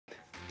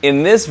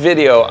In this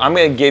video, I'm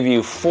going to give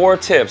you 4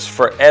 tips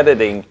for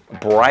editing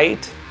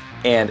bright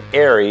and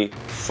airy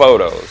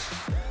photos.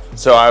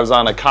 So I was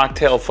on a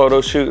cocktail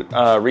photo shoot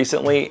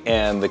recently,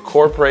 and the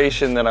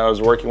corporation that I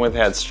was working with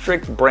had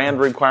strict brand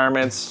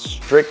requirements,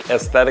 strict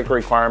aesthetic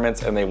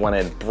requirements, and they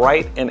wanted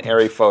bright and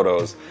airy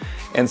photos.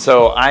 And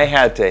so I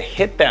had to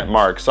hit that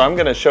mark. So I'm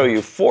going to show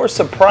you 4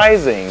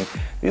 surprising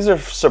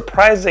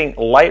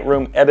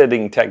Lightroom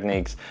editing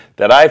techniques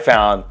that I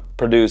found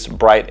produce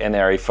bright and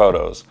airy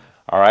photos.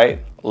 All right,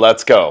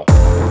 let's go.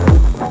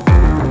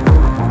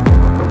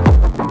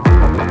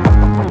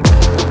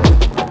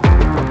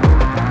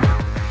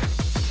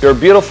 You're a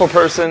beautiful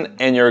person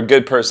and you're a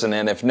good person,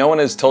 and if no one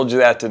has told you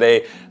that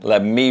today,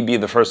 let me be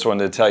the first one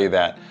to tell you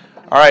that.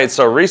 All right,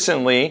 so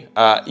recently,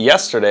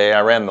 yesterday, I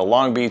ran the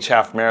Long Beach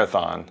Half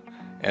Marathon,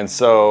 and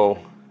so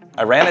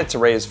I ran it to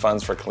raise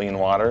funds for clean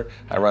water.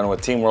 I run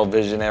with Team World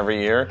Vision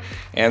every year.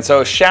 And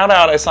so shout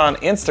out, I saw on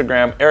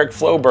Instagram, Eric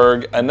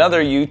Floberg,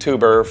 another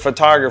YouTuber,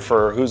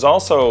 photographer, who's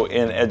also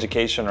in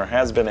education or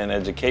has been in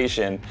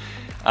education.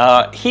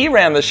 He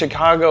ran the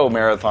Chicago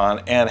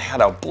Marathon and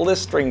had a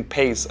blistering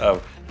pace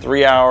of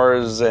 3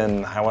 hours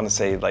and I want to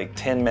say like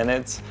 10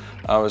 minutes.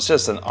 It was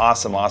just an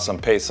awesome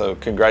pace. So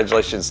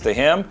congratulations to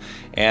him.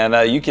 And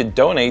you could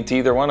donate to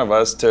either one of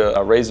us to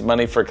raise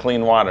money for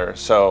clean water.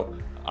 So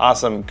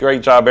awesome,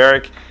 great job,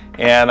 Eric.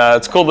 And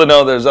it's cool to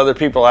know there's other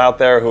people out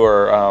there who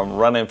are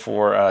running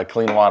for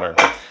clean water.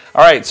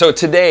 All right, so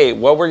today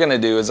what we're gonna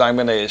do is I'm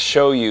gonna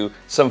show you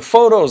some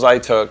photos I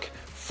took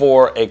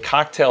for a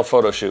cocktail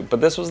photo shoot. But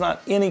this was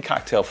not any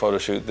cocktail photo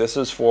shoot. This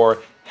is for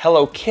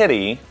Hello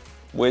Kitty,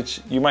 which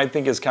you might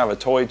think is kind of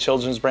a toy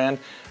children's brand,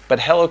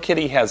 but Hello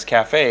Kitty has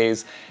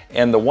cafes,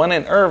 and the one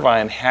in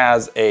Irvine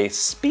has a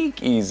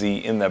speakeasy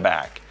in the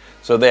back.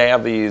 So they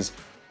have these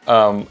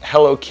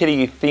Hello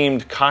Kitty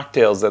themed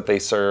cocktails that they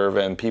serve,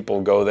 and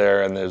people go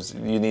there, and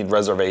you need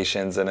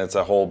reservations, and it's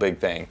a whole big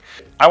thing.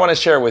 I want to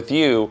share with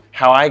you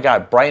how I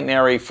got bright and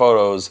airy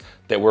photos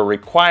that were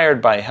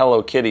required by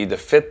Hello Kitty to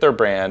fit their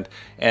brand,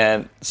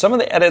 and some of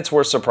the edits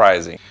were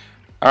surprising.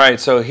 All right,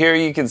 so here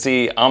you can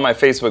see on my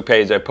Facebook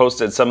page, I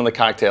posted some of the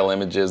cocktail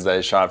images that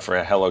I shot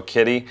for Hello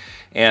Kitty,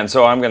 and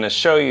so I'm going to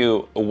show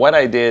you what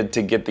I did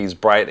to get these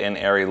bright and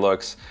airy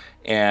looks.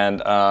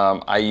 And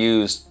I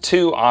used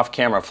 2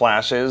 off-camera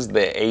flashes. I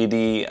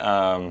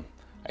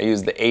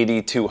used the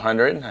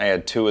AD200. I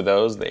had 2 of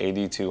those, the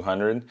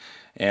AD200.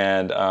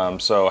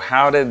 And so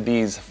how did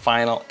these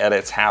final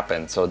edits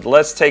happen? So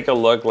let's take a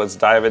look. Let's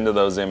dive into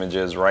those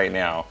images right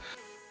now.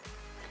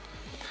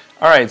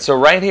 All right, so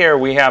right here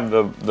we have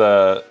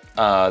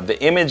the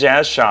image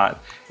as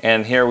shot,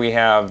 and here we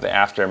have the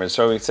after image.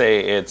 So we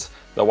say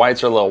the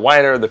whites are a little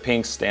whiter, the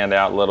pinks stand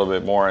out a little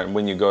bit more, and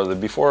when you go to the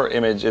before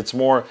image, it's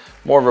more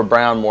of a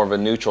brown, more of a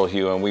neutral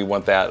hue, and we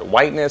want that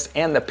whiteness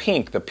and the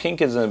pink. The pink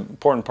is an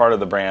important part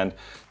of the brand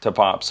to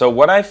pop. So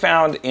what I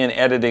found in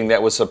editing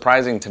that was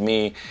surprising to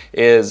me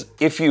is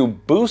if you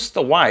boost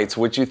the whites,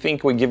 which you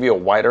think would give you a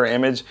whiter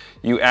image,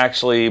 you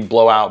actually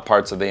blow out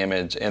parts of the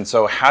image. And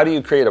so how do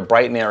you create a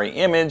bright and airy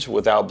image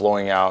without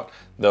blowing out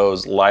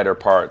those lighter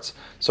parts?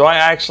 So I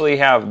actually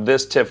have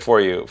this tip for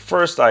you.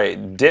 First, I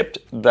dipped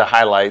the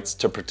highlights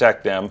to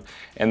protect them,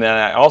 and then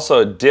I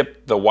also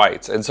dipped the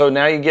whites. And so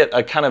now you get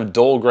a kind of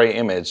dull gray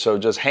image. So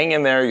just hang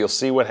in there, you'll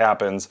see what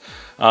happens.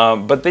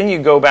 But then you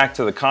go back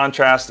to the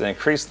contrast and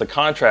increase the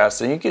contrast,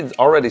 and you can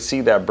already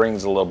see that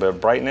brings a little bit of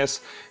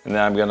brightness. And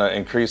then I'm gonna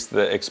increase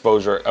the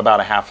exposure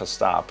about a half a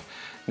stop.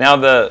 Now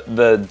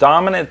the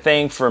dominant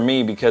thing for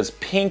me, because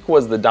pink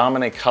was the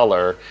dominant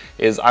color,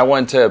 is I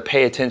want to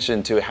pay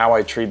attention to how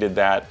I treated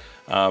that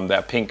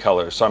pink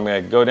color. So I'm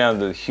going to go down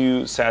to the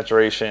hue,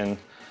 saturation,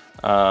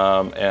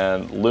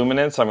 and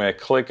luminance. I'm going to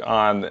click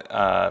on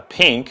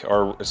pink,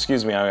 or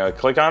excuse me, I'm going to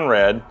click on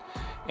red,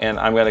 and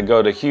I'm going to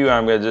go to hue.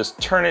 I'm going to just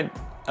turn it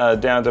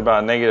down to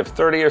about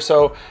 -30 or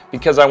so,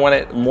 because I want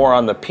it more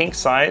on the pink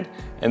side.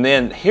 And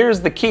then here's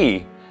the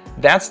key.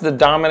 That's the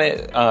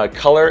dominant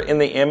color in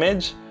the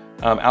image.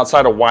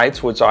 Outside of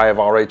whites, which I have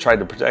already tried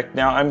to protect.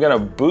 Now I'm going to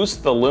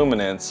boost the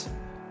luminance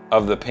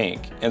of the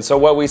pink. And so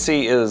what we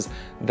see is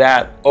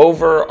that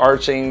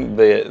overarching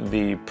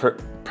the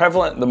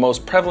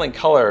most prevalent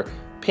color,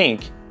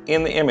 pink,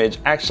 in the image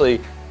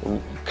actually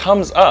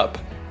comes up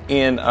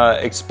in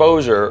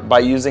exposure by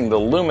using the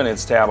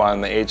luminance tab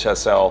on the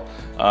HSL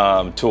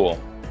tool.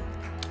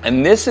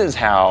 And this is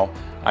how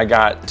I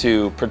got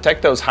to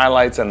protect those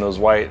highlights and those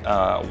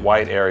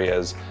white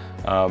areas,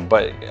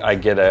 but I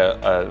get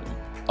a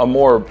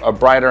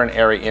brighter and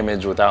airy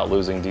image without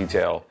losing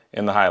detail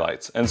in the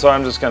highlights. And so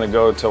I'm just going to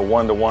go to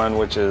 1:1,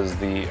 which is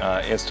the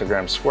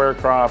Instagram square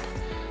crop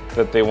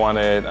that they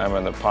wanted. I'm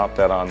going to pop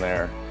that on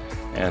there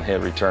and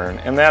hit return.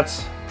 And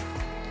that's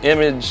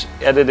image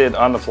edited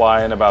on the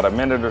fly in about a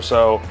minute or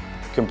so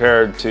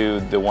compared to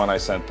the one I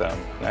sent them.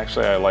 And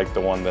actually, I like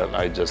the one that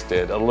I just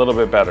did a little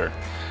bit better.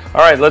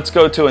 All right, let's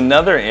go to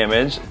another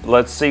image.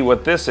 Let's see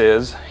what this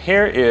is.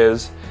 Here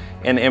is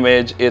an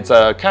image. It's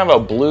a kind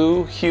of a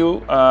blue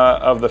hue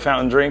of the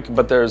fountain drink,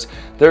 but there's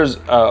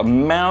a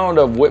mound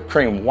of whipped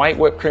cream, white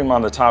whipped cream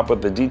on the top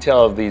with the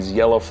detail of these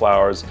yellow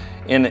flowers.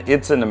 And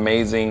it's an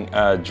amazing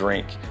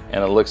drink,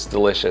 and it looks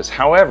delicious.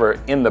 However,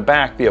 in the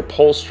back, the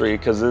upholstery,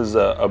 because this is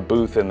a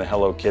booth in the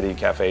Hello Kitty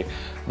Cafe,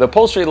 the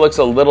upholstery looks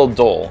a little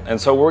dull. And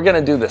so we're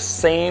gonna do the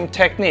same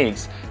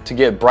techniques to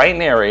get bright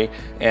and airy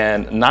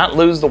and not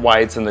lose the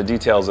whites and the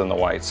details in the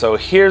whites. So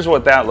here's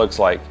what that looks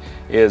like,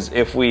 is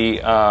if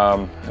we,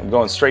 I'm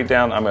going straight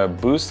down, I'm gonna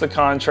boost the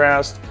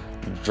contrast,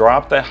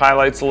 drop the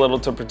highlights a little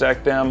to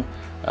protect them,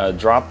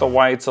 drop the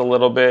whites a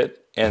little bit,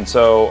 and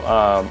so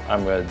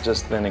I'm going to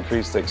just then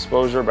increase the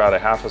exposure about a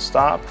half a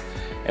stop.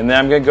 And then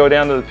I'm going to go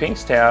down to the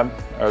pinks tab,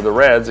 or the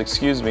reds,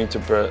 excuse me,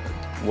 to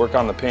work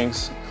on the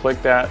pinks.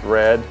 Click that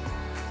red,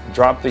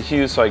 drop the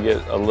hue so I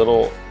get a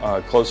little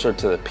closer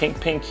to the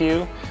pink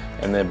hue,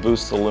 and then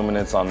boost the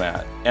luminance on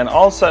that. And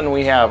all of a sudden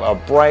we have a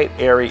bright,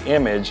 airy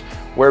image,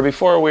 where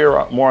before we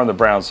were more on the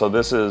brown. So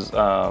this is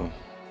the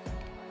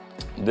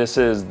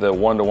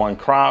 1:1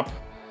 crop.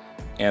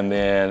 And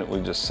then we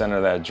just center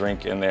that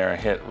drink in there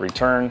and hit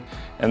return.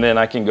 And then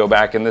I can go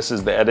back, and this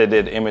is the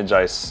edited image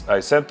I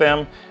sent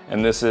them,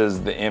 and this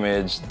is the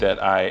image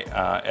that I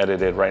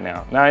edited right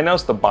now. Now I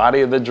notice the body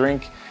of the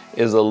drink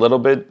is a little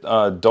bit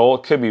dull.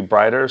 It could be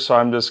brighter, so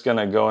I'm just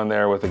gonna go in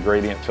there with a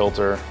gradient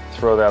filter,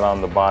 throw that on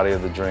the body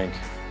of the drink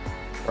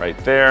right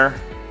there.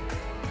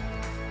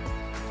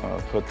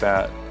 I'll put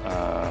that,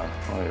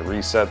 let me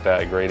reset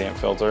that gradient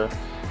filter.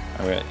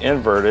 I'm gonna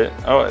invert it.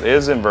 Oh, it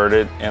is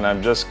inverted, and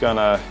I'm just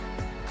gonna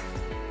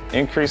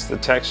increase the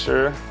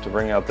texture to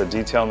bring out the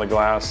detail in the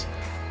glass,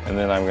 and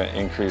then I'm going to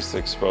increase the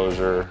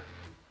exposure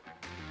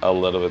a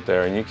little bit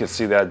there, and you can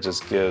see that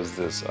just gives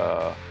this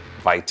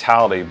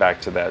vitality back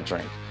to that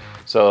drink.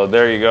 So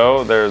there you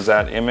go, there's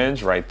that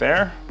image right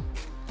there.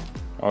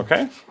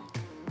 Okay,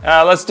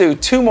 let's do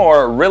 2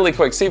 more really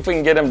quick, see if we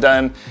can get them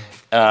done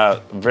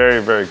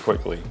very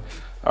quickly.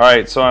 All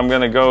right, so I'm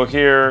going to go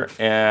here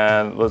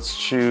and let's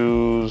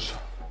choose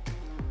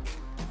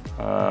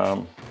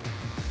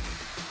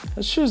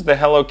the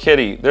Hello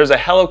Kitty. There's a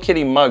Hello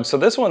Kitty mug. So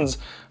this one's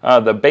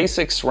the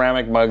basic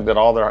ceramic mug that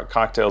all their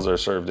cocktails are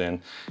served in.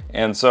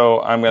 And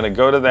so I'm gonna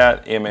go to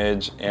that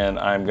image, and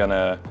I'm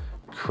gonna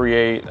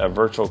create a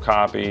virtual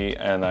copy,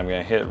 and I'm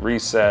gonna hit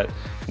reset.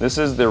 This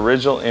is the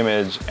original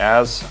image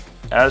as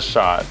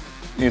shot.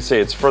 You can see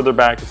it's further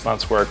back, it's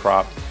not square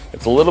cropped.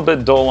 It's a little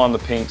bit dull on the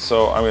pink,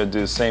 so I'm gonna do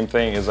the same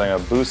thing, is I'm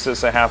gonna boost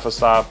this a half a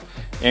stop,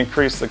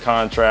 increase the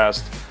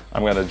contrast.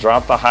 I'm going to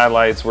drop the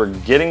highlights. We're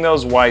getting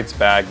those whites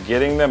back,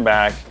 getting them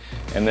back,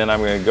 and then I'm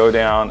going to go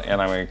down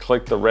and I'm going to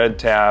click the red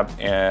tab,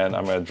 and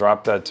I'm going to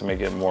drop that to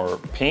make it more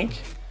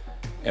pink,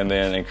 and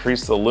then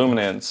increase the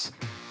luminance.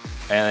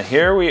 And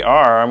here we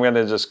are. I'm going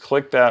to just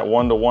click that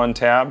 1:1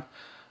 tab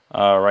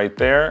right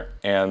there,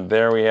 and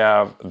there we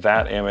have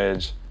that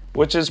image,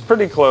 which is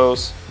pretty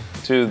close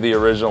to the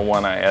original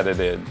one I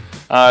edited.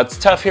 It's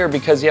tough here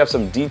because you have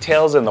some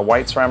details in the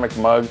white ceramic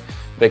mug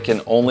that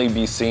can only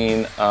be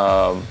seen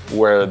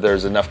where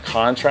there's enough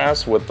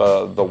contrast with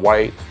the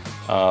white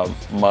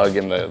mug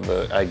and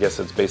I guess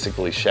it's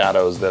basically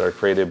shadows that are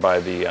created by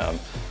the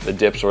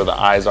dips where the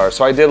eyes are.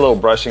 So I did a little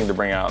brushing to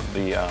bring out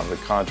the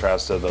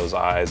contrast of those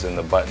eyes and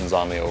the buttons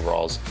on the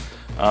overalls.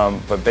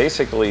 But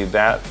basically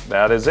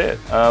that is it.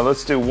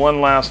 Let's do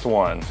one last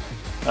one.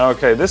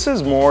 Okay, this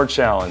is more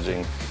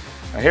challenging.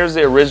 Here's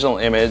the original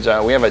image.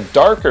 We have a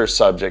darker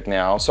subject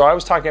now. So I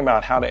was talking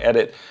about how to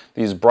edit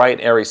these bright,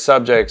 airy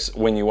subjects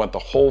when you want the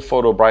whole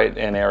photo bright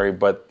and airy,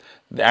 but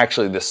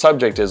actually the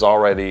subject is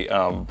already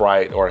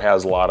bright or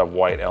has a lot of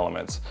white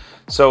elements.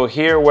 So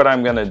here what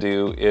I'm gonna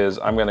do is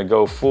I'm gonna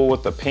go full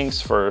with the pinks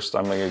first.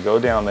 I'm gonna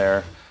go down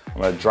there.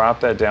 I'm gonna drop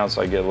that down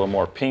so I get a little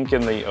more pink in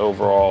the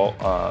overall,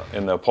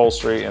 in the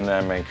upholstery, and then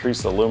I'm gonna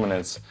increase the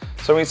luminance.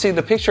 So we can see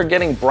the picture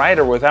getting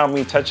brighter without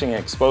me touching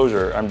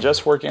exposure. I'm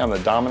just working on the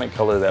dominant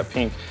color of that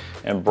pink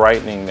and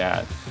brightening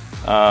that.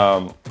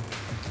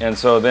 And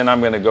so then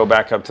I'm going to go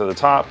back up to the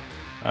top.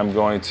 I'm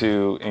going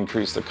to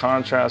increase the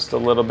contrast a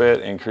little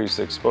bit, increase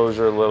the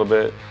exposure a little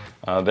bit.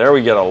 There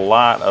we get a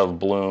lot of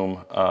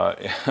bloom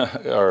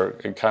or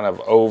kind of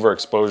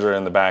overexposure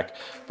in the back,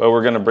 but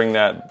we're going to bring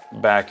that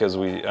back as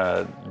we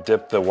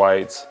dip the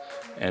whites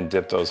and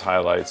dip those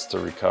highlights to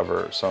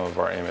recover some of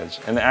our image.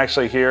 And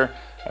actually here,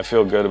 I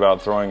feel good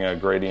about throwing a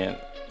gradient,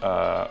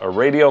 a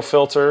radial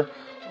filter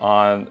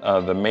on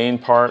the main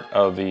part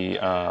of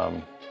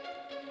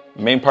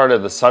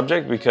the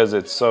subject because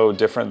it's so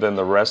different than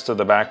the rest of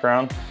the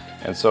background.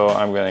 And so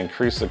I'm going to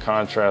increase the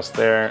contrast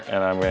there,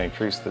 and I'm going to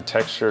increase the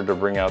texture to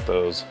bring out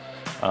those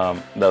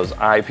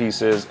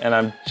eyepieces. And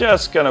I'm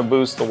just going to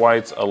boost the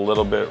whites a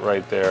little bit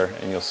right there,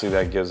 and you'll see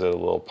that gives it a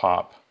little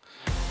pop.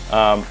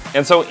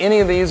 And so any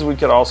of these we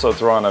could also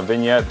throw on a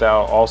vignette.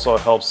 That'll also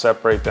help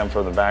separate them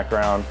from the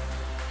background.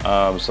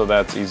 So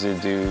that's easy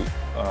to do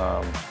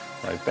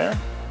right there.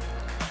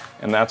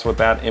 And that's what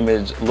that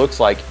image looks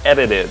like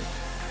edited.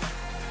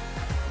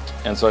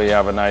 And so you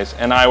have a nice,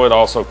 and I would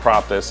also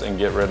crop this and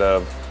get rid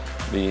of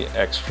the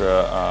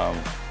extra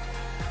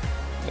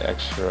the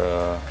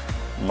extra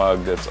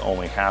mug that's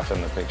only half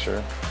in the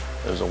picture.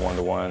 There's a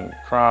 1:1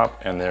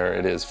 crop, and there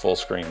it is full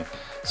screen.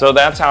 So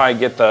that's how I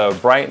get the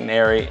bright and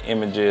airy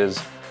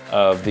images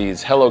of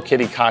these Hello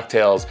Kitty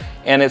cocktails.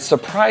 And it's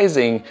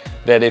surprising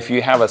that if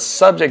you have a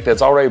subject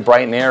that's already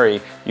bright and airy,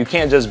 you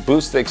can't just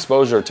boost the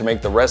exposure to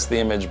make the rest of the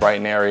image bright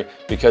and airy,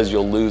 because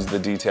you'll lose the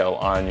detail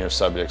on your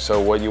subject. So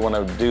what you want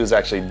to do is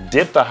actually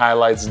dip the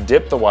highlights,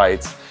 dip the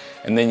whites,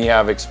 and then you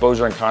have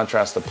exposure and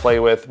contrast to play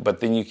with, but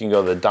then you can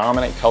go the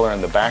dominant color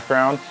in the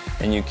background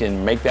and you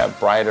can make that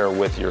brighter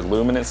with your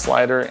luminance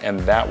slider, and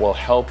that will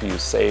help you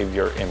save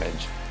your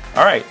image.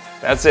 All right,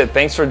 that's it.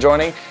 Thanks for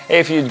joining. Hey,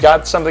 if you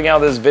got something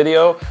out of this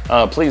video,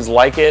 please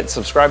like it,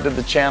 subscribe to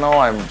the channel.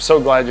 I'm so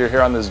glad you're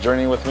here on this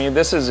journey with me.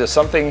 This is just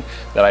something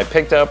that I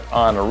picked up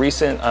on a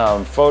recent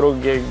photo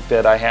gig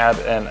that I had,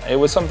 and it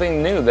was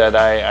something new that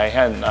I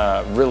hadn't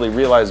really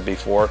realized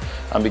before,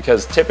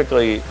 because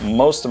typically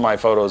most of my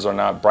photos are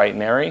not bright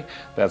and airy.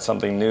 That's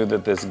something new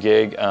that this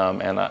gig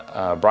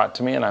brought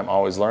to me, and I'm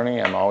always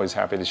learning. I'm always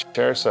happy to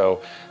share.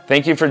 So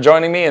thank you for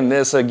joining me. And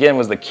this again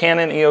was the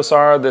Canon EOS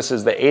R. This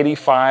is the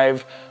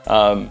 85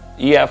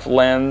 EF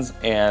lens,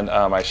 and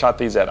I shot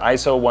these at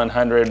ISO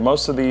 100.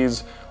 Most of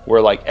these were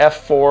like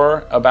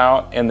f4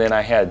 about, and then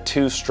I had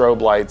 2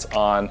 strobe lights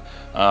on,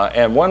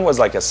 and one was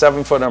like a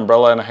 7-foot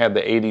umbrella, and I had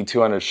the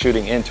AD200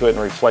 shooting into it and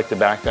reflected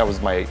back. That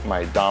was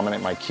my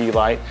dominant, my key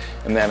light.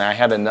 And then I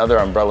had another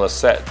umbrella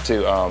set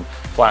to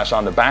flash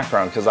on the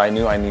background, because I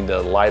knew I needed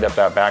to light up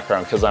that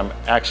background, because I'm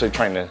actually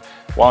trying to,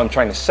 while I'm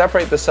trying to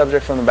separate the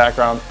subject from the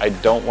background, I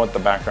don't want the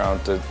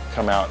background to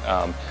come out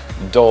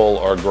dull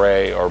or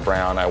gray or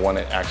brown. I want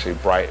it actually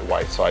bright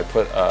white. So I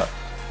put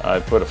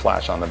a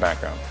flash on the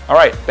background. All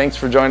right, thanks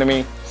for joining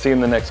me. See you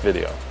in the next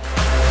video.